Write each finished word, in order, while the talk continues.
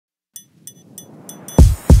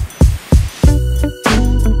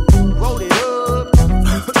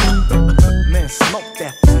smoke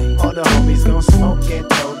that thing. All the homies gon' smoke it,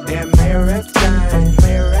 throw that Maryjane,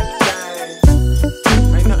 Maryjane.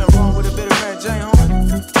 Ain't nothing wrong with a bit of Maryjane,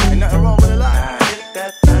 homie. Ain't nothing wrong with a lot. Hit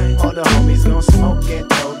that thing. All the homies gon' smoke it,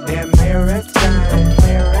 throw that Maryjane,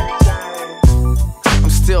 Maryjane.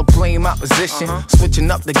 Still playing my position,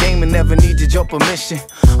 switching up the game and never needed your permission.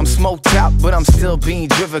 I'm smoked out, but I'm still being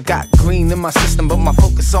driven. Got green in my system, but my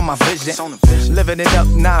focus on my vision. Living it up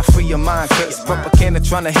now, free your mind, cause propaganda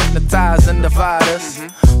trying to hypnotize and divide us.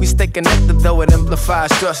 We stay connected though, it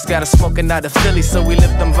amplifies trust. Got us smoking out of Philly, so we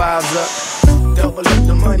lift them vibes up. Double up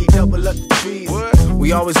the money, double up the trees.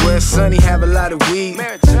 We always wear sunny, have a lot of weed.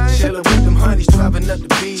 Chillin' with them honeys, driving up the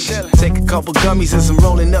beach. Take a couple gummies and some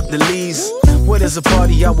rolling up the leaves. Where there's a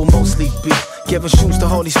party, I will mostly be giving shrooms to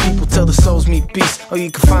all these people till the souls meet peace. Or you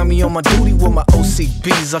can find me on my duty with my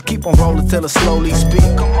OCBs. I'll keep on rolling till I slowly speak.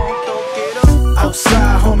 Come on, don't get up.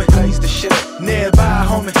 Outside, homie, blaze the shit up. Nearby,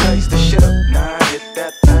 homie, blaze the shit up. Nah, get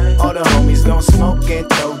that thing. All the homies gon' smoke it,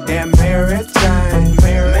 throw that Maryjane,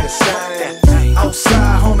 Maryjane.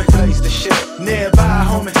 Outside, homie, blaze the shit up. Nearby,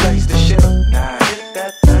 homie, blaze the shit up. Nah, get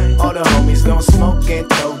that thing. All the homies gon' smoke it,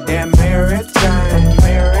 throw that Maryjane,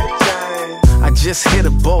 Maryjane. I just hit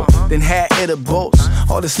a boat, then had edibles.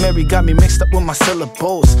 All this Mary got me mixed up with my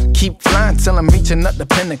syllables. Keep flying till I'm reaching up the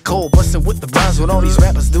pinnacle. Bustin' with the rhymes with all these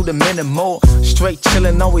rappers, do the minimal. Straight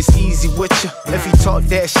chillin', always easy with ya. If you talk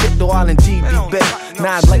that shit, though I'll indeed be better.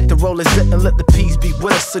 Now I'd like to roll a zip and let the peas be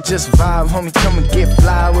with us. So just vibe, homie, come and get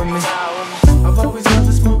fly with me. I've always loved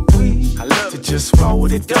to smoke weed. I love to just roll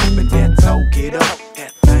it up and then toke it up.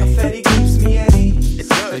 A fatty keeps me at ease.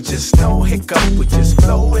 There's just no hiccup, we just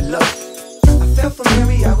flow it up. I felt for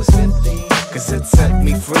Mary, I was 15. Cause it set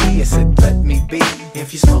me free, it said let me be.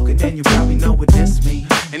 If you smoke it, then you probably know what this means.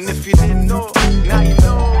 And if you didn't know, now you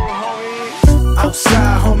know, homie.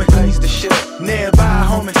 Outside, homie, blaze the shit up. Nearby,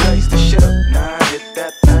 homie, blaze the shit up. Nah, get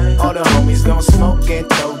that thing. All the homies gon' smoke it,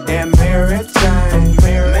 throw that Maryjane,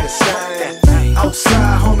 Maryjane.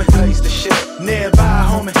 Outside, homie, blaze the shit up. Nearby,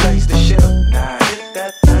 homie, blaze the shit up. Nah, get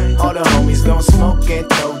that thing. All the homies gon' smoke it,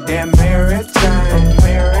 throw that Maryjane,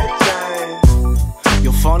 Maryjane.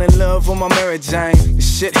 You'll fall in love with my Maryjane.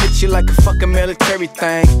 This shit hits you like a fucking military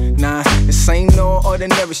thing. Nah, this ain't no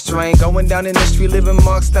ordinary strain. Going down in the street, leaving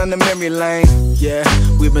marks down the memory lane. Yeah,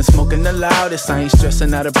 we've been smoking the loudest. I ain't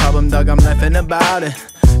stressing out a problem, dog, I'm laughing about it.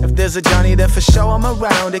 If there's a Johnny, then for sure I'm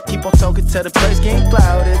around it. Keep on talking till the place get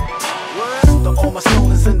clouded. To all my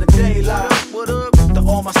stoners in the daylight. What up? To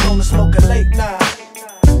all my stoners smoking late night.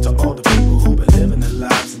 To all the people who been living their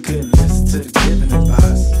lives and couldn't listen to the giving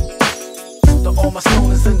advice. To all my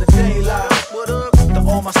stoners in the daylight. What up? To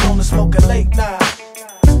all my stoners smoking late night.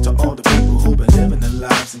 To all the people who been living their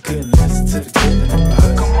lives and couldn't listen to the giving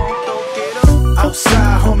advice. Come on, don't get up.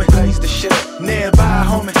 Outside, homie, blaze the shit up. Nearby,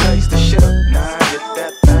 homie, blaze the shit up. Nah, get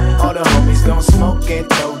that thing. All the homies gon' smoke it,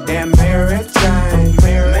 throw that Maryjane,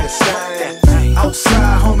 Maryjane. Outside.